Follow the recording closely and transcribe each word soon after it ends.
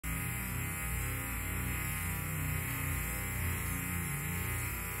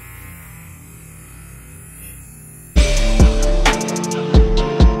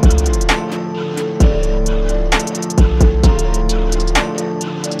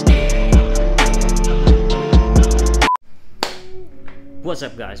What's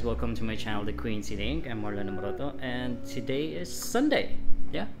up guys, welcome to my channel The Queen City Inc. I'm Marlon Amoroto and today is Sunday.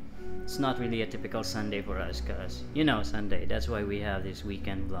 Yeah, it's not really a typical Sunday for us because Sunday, that's why we have this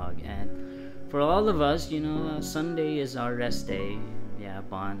weekend vlog. And for all of us, Sunday is our rest day. Yeah,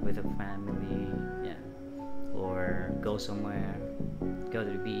 bond with a family, yeah, or go somewhere, go to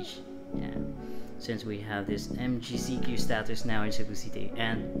the beach. Yeah, since we have this MGCQ status now in Cebu City.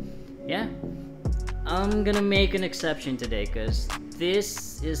 And yeah, I'm gonna make an exception today because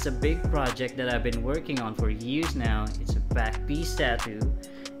this is a big project that I've been working on for years now. It's a backpiece tattoo,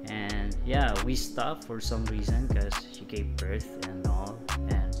 and yeah, we stopped for some reason because she gave birth and all,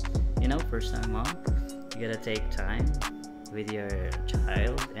 and first time mom, you gotta take time with your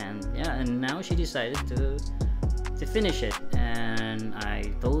child. And yeah, and now she decided to finish it, and I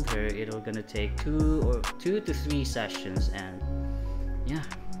told her it'll gonna take two to three sessions. And yeah,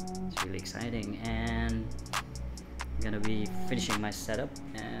 it's really exciting, and I'm gonna be finishing my setup,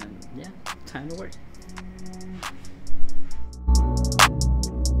 and yeah, time to work.